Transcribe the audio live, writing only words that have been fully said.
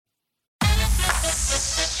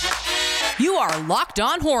You are Locked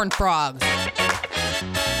On Horned Frogs,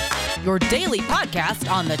 your daily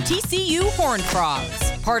podcast on the TCU Horned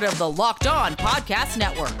Frogs, part of the Locked On Podcast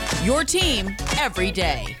Network, your team every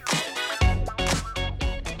day.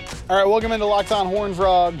 All right, welcome into Locked On Horned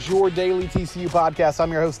Frogs, your daily TCU podcast.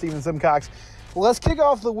 I'm your host, Steven Simcox. Let's kick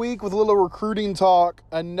off the week with a little recruiting talk.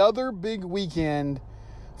 Another big weekend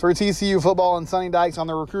for TCU football and Sonny Dykes on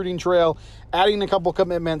the recruiting trail, adding a couple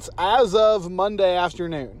commitments. As of Monday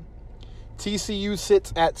afternoon, TCU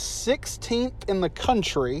sits at 16th in the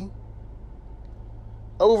country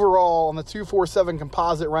overall on the 247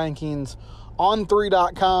 composite rankings on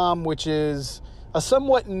 3.com, which is a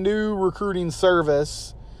somewhat new recruiting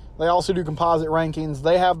service. They also do composite rankings.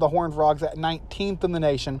 They have the Horned Frogs at 19th in the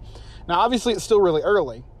nation. Now, obviously, it's still really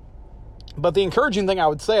early, but the encouraging thing I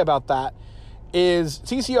would say about that is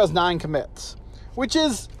TCU has 9 commits, which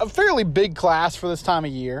is a fairly big class for this time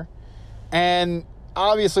of year. And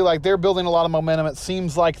obviously, they're building a lot of momentum. It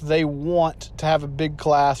seems like they want to have a big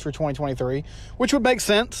class for 2023, which would make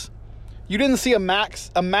sense. You didn't see a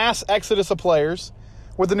mass exodus of players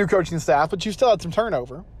with the new coaching staff, but you still had some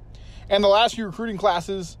turnover. And the last few recruiting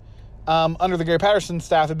classes under the Gary Patterson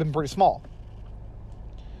staff have been pretty small.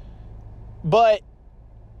 But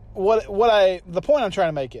the point I'm trying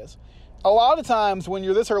to make is, a lot of times when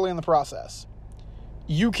you're this early in the process,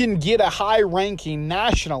 you can get a high ranking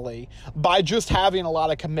nationally by just having a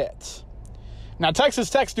lot of commits. Now, Texas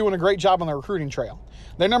Tech's doing a great job on the recruiting trail.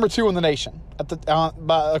 They're number 2 in the nation,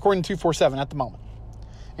 according to 247 at the moment.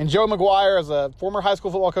 And Joe McGuire, as a former high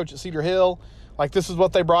school football coach at Cedar Hill, this is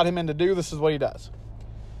what they brought him in to do. This is what he does.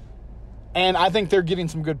 And I think they're getting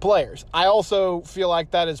some good players. I also feel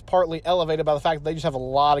like that is partly elevated by the fact that they just have a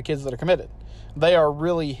lot of kids that are committed. They are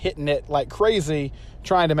really hitting it like crazy,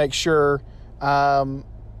 trying to make sure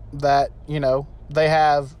that, they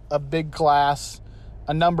have a big class,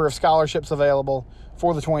 a number of scholarships available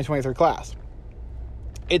for the 2023 class.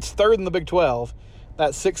 It's 3rd in the Big 12,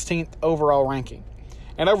 that 16th overall ranking.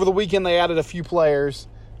 And over the weekend, they added a few players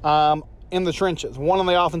in the trenches. One on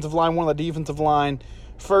the offensive line, one on the defensive line.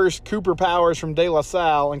 First, Cooper Powers from De La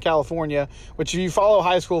Salle in California, which if you follow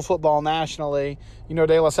high school football nationally,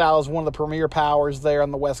 De La Salle is one of the premier powers there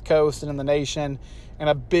on the West Coast and in the nation, and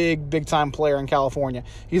a big-time player in California.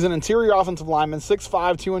 He's an interior offensive lineman,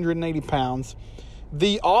 6'5", 280 pounds.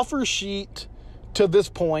 The offer sheet to this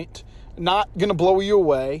point, not going to blow you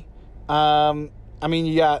away.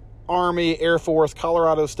 You got Army, Air Force,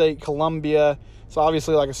 Colorado State, Columbia, so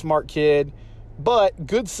obviously a smart kid. But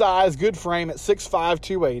good size, good frame at 6'5",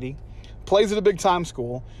 280. Plays at a big-time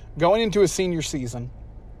school. Going into his senior season.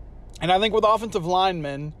 And I think with offensive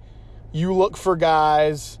linemen, you look for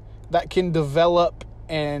guys that can develop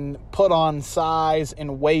and put on size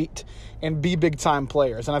and weight and be big-time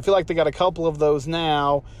players. And I feel like they got a couple of those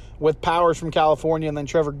now with Powers from California and then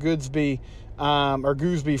Trevor Goosby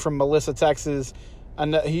from Melissa, Texas.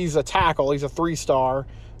 And he's a tackle. He's a 3-star.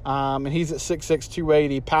 And he's at 6'6",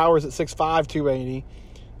 280. Powers at 6'5", 280.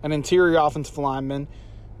 An interior offensive lineman.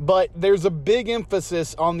 But there's a big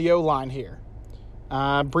emphasis on the O-line here.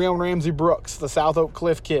 Breon Ramsey Brooks, the South Oak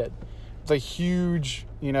Cliff kid. The huge,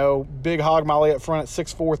 big hog molly up front at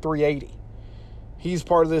 6'4", 380. He's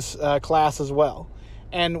part of this class as well.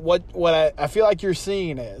 And what I feel like you're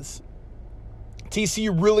seeing is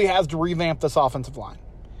TCU really has to revamp this offensive line.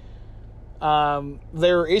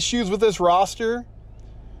 There are issues with this roster.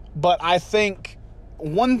 But I think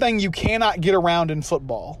one thing you cannot get around in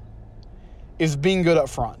football is being good up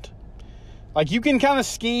front. You can kind of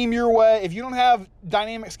scheme your way. If you don't have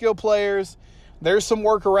dynamic skill players, there's some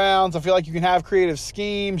workarounds. I feel like you can have creative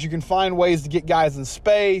schemes. You can find ways to get guys in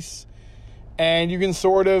space. And you can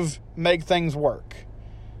sort of make things work.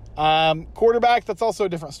 Quarterback, that's also a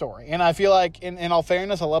different story. And I feel like, in all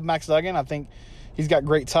fairness, I love Max Duggan. I think he's got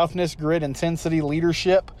great toughness, grit, intensity,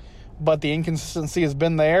 leadership. But the inconsistency has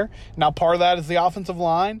been there. Now, part of that is the offensive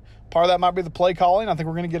line. Part of that might be the play calling. I think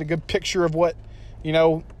we're going to get a good picture of what,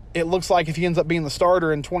 it looks like if he ends up being the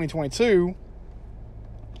starter in 2022.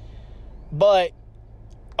 But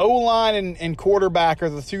O-line and quarterback are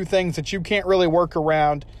the 2 things that you can't really work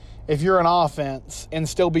around if you're an offense and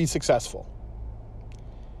still be successful.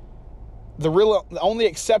 The only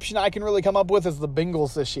exception I can really come up with is the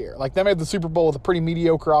Bengals this year. They made the Super Bowl with a pretty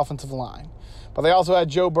mediocre offensive line. But they also had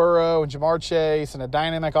Joe Burrow and Jamar Chase and a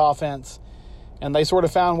dynamic offense, and they sort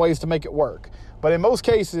of found ways to make it work. But in most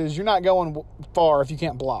cases, you're not going far if you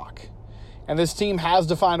can't block. And this team has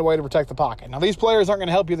to find a way to protect the pocket. Now, these players aren't going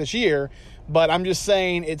to help you this year, but I'm just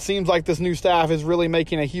saying it seems like this new staff is really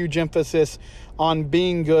making a huge emphasis on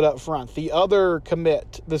being good up front. The other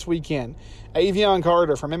commit this weekend, Avion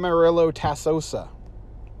Carter from Amarillo, Tassosa.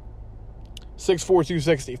 6'4",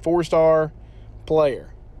 260. 4-star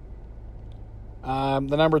player. The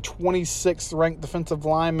number 26th ranked defensive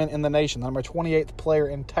lineman in the nation. The number 28th player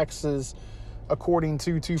in Texas, according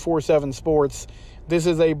to 247 Sports. This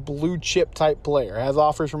is a blue chip type player. Has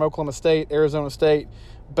offers from Oklahoma State, Arizona State,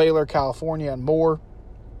 Baylor, California, and more.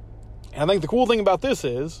 And I think the cool thing about this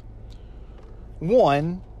is,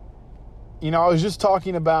 one, I was just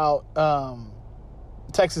talking about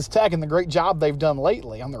Texas Tech and the great job they've done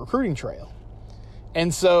lately on the recruiting trail.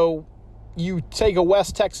 And so you take a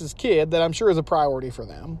West Texas kid that I'm sure is a priority for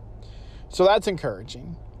them. So that's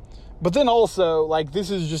encouraging. But then also, this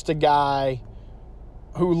is just a guy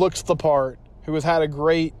who looks the part, who has had a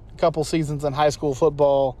great couple seasons in high school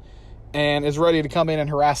football and is ready to come in and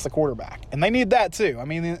harass the quarterback. And they need that too. I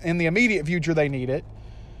mean, in the immediate future, they need it.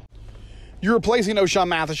 You're replacing O'Shawn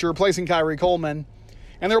Mathis, you're replacing Kyrie Coleman,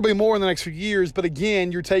 and there will be more in the next few years. But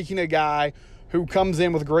again, you're taking a guy who comes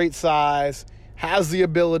in with great size, has the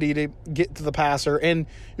ability to get to the passer, and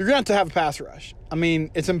you're going to have a pass rush. I mean,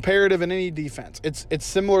 it's imperative in any defense. It's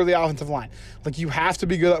similar to the offensive line. You have to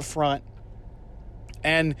be good up front.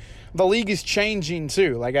 And the league is changing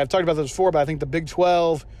too. I've talked about this before, but I think the Big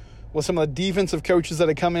 12, with some of the defensive coaches that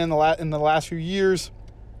have come in the last few years,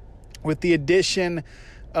 with the addition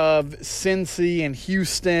of Cincy and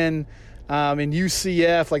Houston and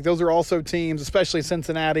UCF, those are also teams, especially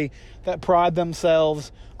Cincinnati, that pride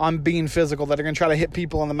themselves on being physical, that are going to try to hit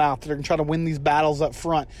people in the mouth, that are going to try to win these battles up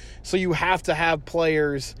front. So you have to have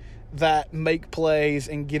players that make plays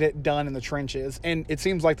and get it done in the trenches. And it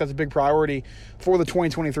seems like that's a big priority for the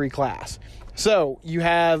 2023 class. So you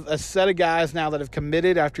have a set of guys now that have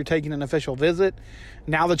committed after taking an official visit.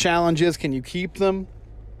 Now the challenge is, can you keep them?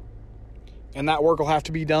 And that work will have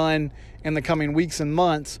to be done in the coming weeks and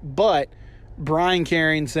months. But Brian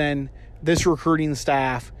Carrington, this recruiting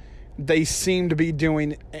staff, they seem to be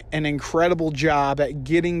doing an incredible job at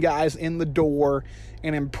getting guys in the door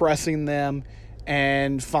and impressing them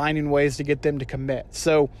and finding ways to get them to commit.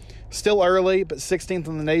 So still early, but 16th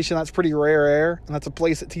in the nation, that's pretty rare air. And that's a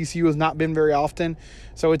place that TCU has not been very often.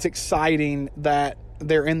 So it's exciting that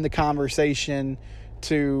they're in the conversation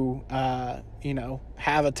to,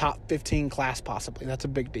 have a top 15 class possibly. That's a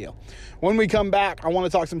big deal. When we come back, I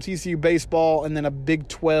want to talk some TCU baseball and then a Big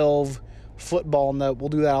 12 football note. We'll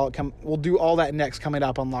do all that next, coming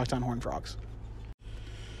up on Locked On Horned Frogs.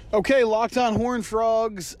 Okay, Locked On Horned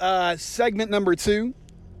Frogs, segment number 2,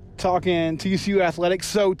 talking TCU athletics.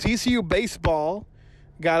 So TCU baseball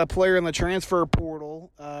got a player in the transfer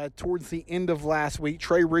portal towards the end of last week,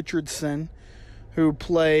 Trey Richardson, who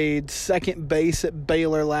played second base at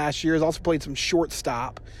Baylor last year. Has also played some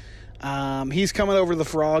shortstop. He's coming over to the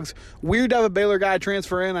Frogs. Weird to have a Baylor guy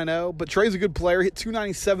transfer in, I know, but Trey's a good player. Hit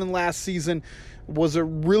 .297 last season. Was a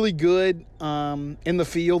really good in the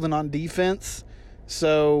field and on defense.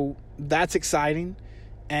 So that's exciting.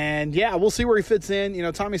 And, yeah, we'll see where he fits in.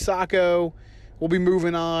 Tommy Sacco will be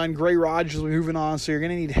moving on. Gray Rogers will be moving on. So you're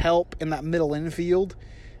going to need help in that middle infield.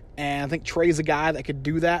 And I think Trey's a guy that could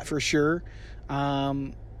do that for sure.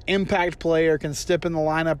 Impact player, can step in the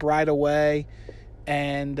lineup right away.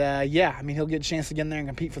 And, he'll get a chance to get in there and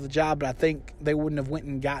compete for the job. But I think they wouldn't have went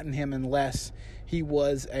and gotten him unless he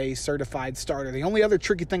was a certified starter. The only other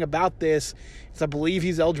tricky thing about this is I believe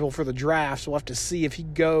he's eligible for the draft. So we'll have to see if he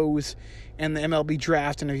goes in the MLB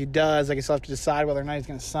draft. And if he does, I guess I'll have to decide whether or not he's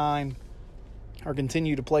going to sign or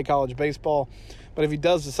continue to play college baseball. But if he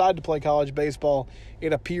does decide to play college baseball,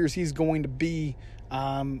 it appears he's going to be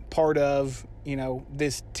part of,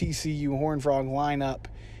 this TCU Horned Frog lineup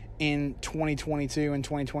in 2022 and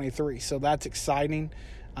 2023. So that's exciting,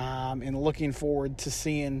 and looking forward to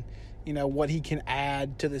seeing, what he can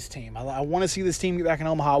add to this team. I want to see this team get back in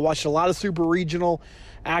Omaha. I watched a lot of super regional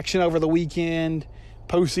action over the weekend,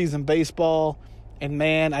 postseason baseball, and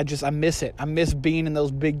man, I miss it. I miss being in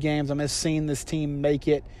those big games. I miss seeing this team make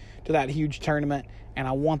it to that huge tournament, and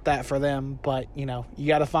I want that for them. But, you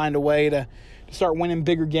got to find a way to start winning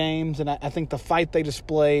bigger games, and I think the fight they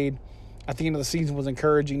displayed at the end of the season was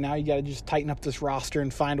encouraging. Now you got to just tighten up this roster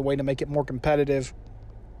and find a way to make it more competitive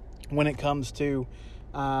when it comes to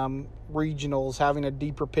regionals, having a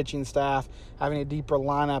deeper pitching staff, having a deeper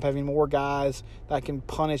lineup, having more guys that can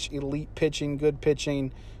punish elite pitching, good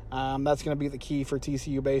pitching. That's going to be the key for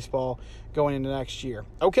TCU baseball going into next year.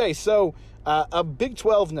 Okay, so a Big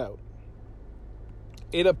 12 note.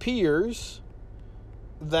 It appears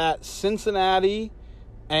that Cincinnati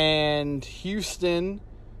and Houston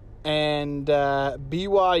and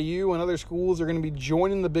BYU and other schools are going to be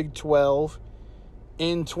joining the Big 12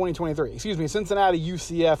 in 2023. Cincinnati,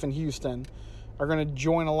 UCF, and Houston are going to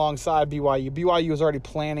join alongside BYU. BYU is already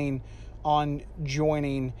planning on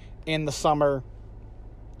joining in the summer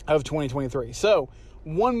of 2023. So,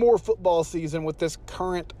 one more football season with this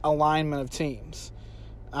current alignment of teams.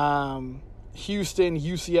 Houston,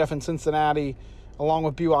 UCF, and Cincinnati, along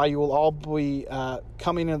with BYU, will all be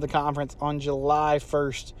coming into the conference on July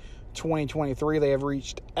 1st, 2023. They have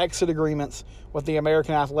reached exit agreements with the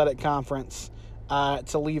American Athletic Conference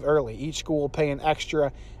to leave early. Each school will pay an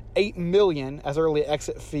extra $8 million as early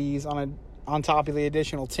exit fees on top of the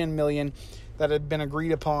additional $10 million that had been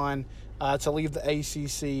agreed upon to leave the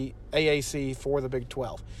AAC for the Big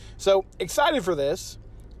 12. So, excited for this.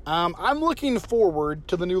 I'm looking forward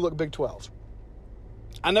to the new look Big 12.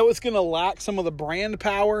 I know it's going to lack some of the brand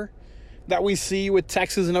power that we see with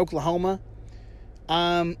Texas and Oklahoma.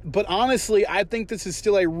 But honestly, I think this is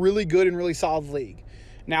still a really good and really solid league.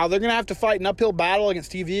 Now, they're going to have to fight an uphill battle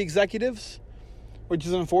against TV executives, which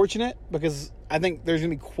is unfortunate because I think there's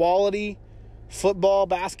going to be quality football,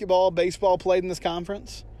 basketball, baseball played in this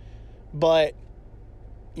conference. But,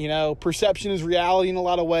 you know, perception is reality in a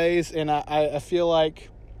lot of ways, and I feel like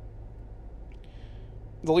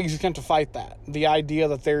the league's going to fight that. The idea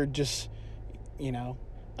that they're just, you know,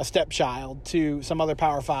 a stepchild to some other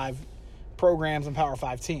Power 5 programs and Power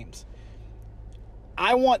 5 teams.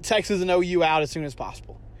 I want Texas and OU out as soon as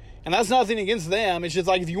possible. And that's nothing against them. It's just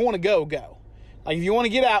like, if you want to go, go. Like, if you want to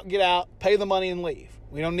get out, pay the money and leave.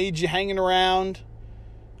 We don't need you hanging around.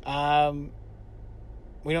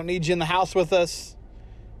 We don't need you in the house with us.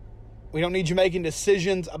 We don't need you making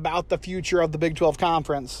decisions about the future of the Big 12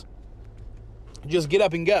 Conference. Just get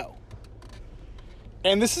up and go.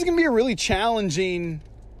 And this is going to be a really challenging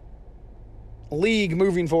league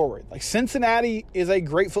moving forward. Like, Cincinnati is a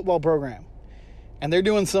great football program. And they're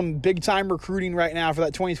doing some big-time recruiting right now for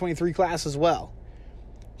that 2023 class as well.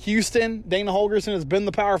 Houston, Dana Holgorsen has been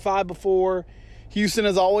the Power 5 before. Houston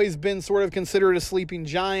has always been sort of considered a sleeping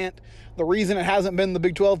giant. The reason it hasn't been the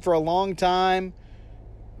Big 12 for a long time,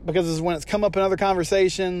 because this is when it's come up in other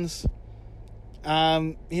conversations.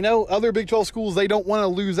 You know, other Big 12 schools, they don't want to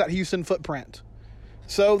lose that Houston footprint.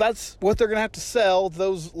 So that's what they're going to have to sell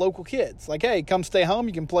those local kids. Like, hey, come stay home.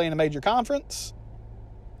 You can play in a major conference.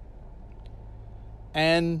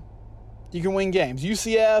 And you can win games.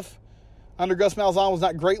 UCF, under Gus Malzahn, was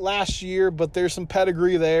not great last year, but there's some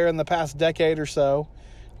pedigree there in the past decade or so.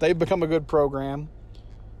 They've become a good program.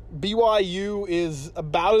 BYU is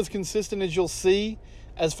about as consistent as you'll see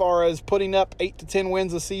as far as putting up 8 to 10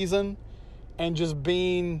 wins a season and just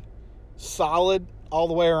being solid all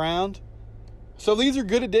the way around. So these are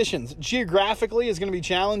good additions. Geographically, it's going to be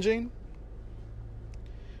challenging.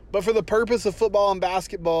 But for the purpose of football and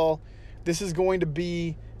basketball, this is going to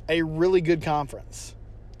be a really good conference.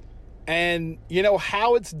 And, you know,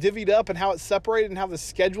 how it's divvied up and how it's separated and how the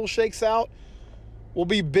schedule shakes out will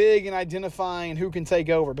be big in identifying who can take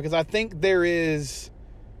over. Because I think there is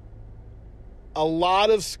a lot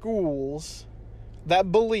of schools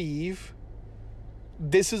that believe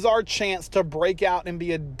this is our chance to break out and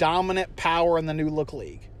be a dominant power in the new look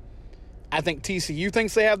league. I think TCU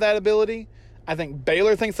thinks they have that ability. I think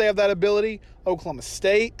Baylor thinks they have that ability. Oklahoma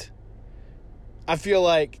State. I feel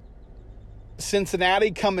like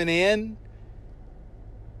Cincinnati coming in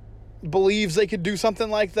believes they could do something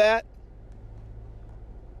like that.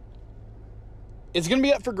 It's going to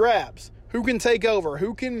be up for grabs. Who can take over?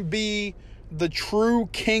 Who can be the true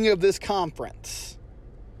king of this conference?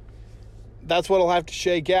 That's what will have to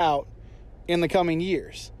shake out in the coming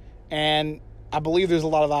years. And I believe there's a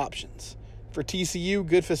lot of options. For TCU,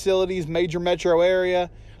 good facilities, major metro area.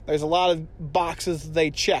 There's a lot of boxes they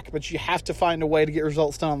check, but you have to find a way to get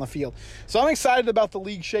results done on the field. So I'm excited about the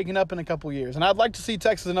league shaking up in a couple years. And I'd like to see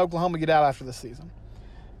Texas and Oklahoma get out after this season.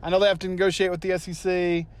 I know they have to negotiate with the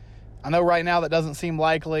SEC. I know right now that doesn't seem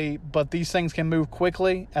likely, but these things can move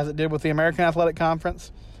quickly, as it did with the American Athletic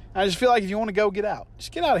Conference. And I just feel like if you want to go, get out.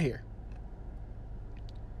 Just get out of here.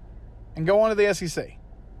 And go on to the SEC.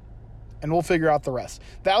 And we'll figure out the rest.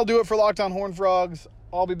 That'll do it for Locked On Horned Frogs.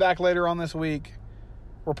 I'll be back later on this week.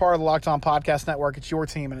 We're part of the Locked On Podcast Network. It's your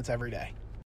team, and it's every day.